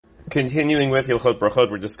Continuing with Hilchot Brachot,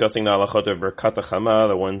 we're discussing the halachot of Birkat HaChama,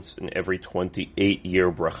 the ones in every 28-year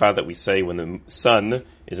bracha that we say when the sun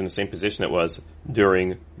is in the same position it was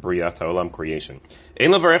during Briyat HaOlam creation.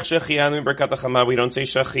 Ein levarech shechianu Birkat HaChama, we don't say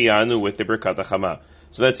shechianu with the Birkat HaChama.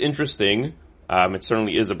 So that's interesting. It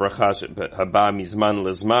certainly is a bracha, but haba mizman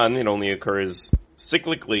lezman, it only occurs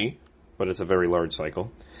cyclically, but it's a very large cycle.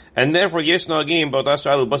 And therefore, yesh nagim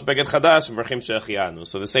b'otashalu bos beged chadash v'rchim shechianu.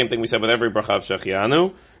 So the same thing we said with every bracha of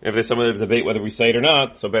shechianu. If there's some debate whether we say it or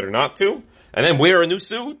not, so better not to. And then wear a new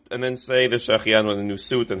suit, and then say the shechianu with a new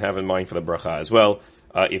suit, and have in mind for the bracha as well,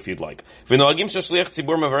 if you'd like. V'noagim sheshliach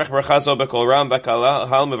tzibur mevarech bracha zo b'kol ram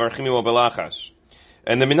b'kalahal mevarchim imo b'lachash.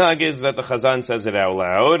 And the minhag is that the chazan says it out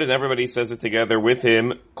loud, and everybody says it together with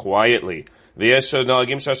him quietly. V'yesh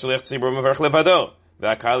noagim sheshliach tzibur mevarech levado.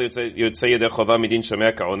 And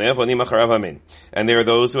there are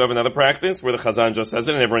those who have another practice where the Chazan just says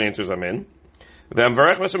it and everyone answers Amen. And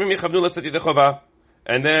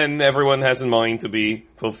then everyone has in mind to be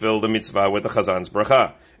fulfill the mitzvah with the Chazan's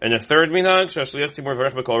bracha. And a third minhag,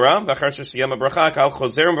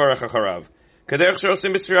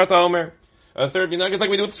 a third minhag is like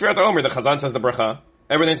we do with Sfirat HaOmer. The Chazan says the bracha.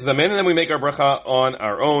 Everyone says amen, and then we make our bracha on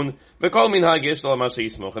our own. And each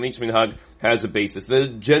minhag has a basis. The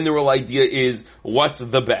general idea is, what's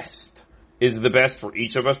the best? Is the best for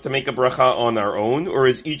each of us to make a bracha on our own, or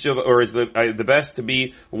is the best to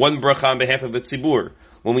be one bracha on behalf of the tzibur?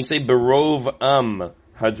 When we say berov am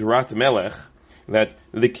hadrat melech, that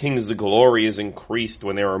the king's glory is increased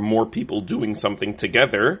when there are more people doing something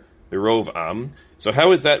together, berov am. So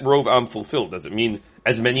how is that rov am fulfilled? Does it mean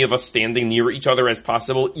as many of us standing near each other as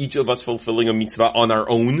possible, each of us fulfilling a mitzvah on our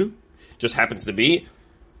own? Just happens to be,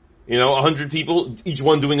 100 people, each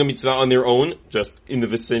one doing a mitzvah on their own, just in the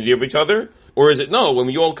vicinity of each other? Or is it no, when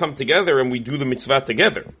we all come together and we do the mitzvah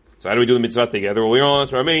together? So how do we do the mitzvah together? Well, we all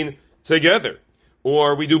answer Amen together.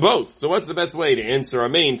 Or we do both. So what's the best way to answer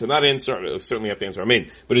Amen, to not answer? Certainly have to answer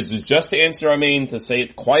Amen. But is it just to answer Amen, to say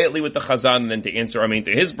it quietly with the Chazan, and then to answer Amen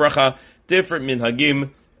to his bracha? Different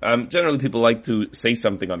minhagim. Generally people like to say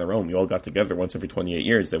something on their own. We all got together once every 28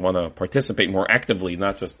 years. They want to participate more actively,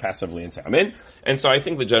 not just passively and say Amen. And so I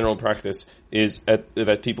think the general practice is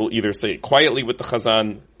that people either say it quietly with the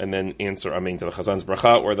Chazan and then answer Amen to the Chazan's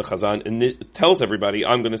bracha, or the Chazan tells everybody,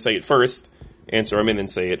 I'm going to say it first, answer Amen, and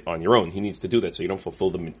say it on your own. He needs to do that so you don't fulfill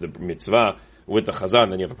the mitzvah with the Chazan,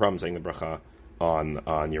 then you have a problem saying the bracha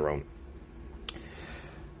on your own.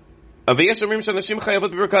 And there's the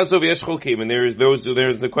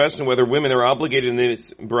question whether women are obligated in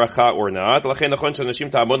this bracha or not. Since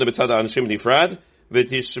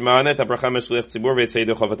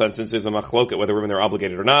there's a machloket whether women are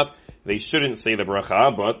obligated or not, they shouldn't say the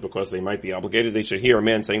bracha, but because they might be obligated, they should hear a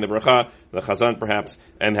man saying the bracha, the chazan perhaps,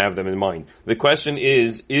 and have them in mind. The question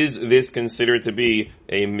is this considered to be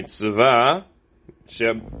a mitzvah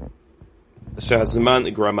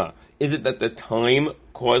shehazman grama? Is it that the time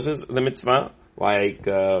causes the mitzvah? Like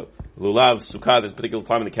Lulav, Sukkah, there's a particular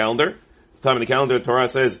time in the calendar. The time in the calendar, Torah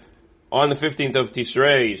says, on the 15th of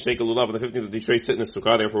Tishrei, Sheikh Lulav, on the 15th of Tishrei, sit in the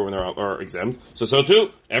Sukkah, therefore women are exempt. So too,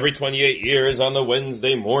 every 28 years on the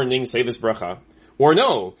Wednesday morning, say this bracha. Or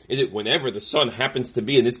no, is it whenever the sun happens to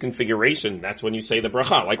be in this configuration, that's when you say the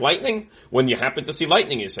bracha? Like lightning, when you happen to see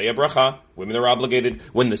lightning, you say a bracha. Women are obligated.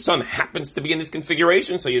 When the sun happens to be in this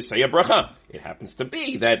configuration, so you say a bracha. It happens to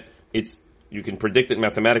be that you can predict it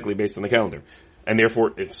mathematically based on the calendar. And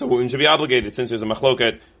therefore, women should be obligated. Since there's a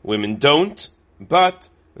machloket, women don't, but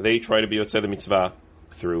they try to be yotzei the mitzvah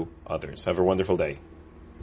through others. Have a wonderful day.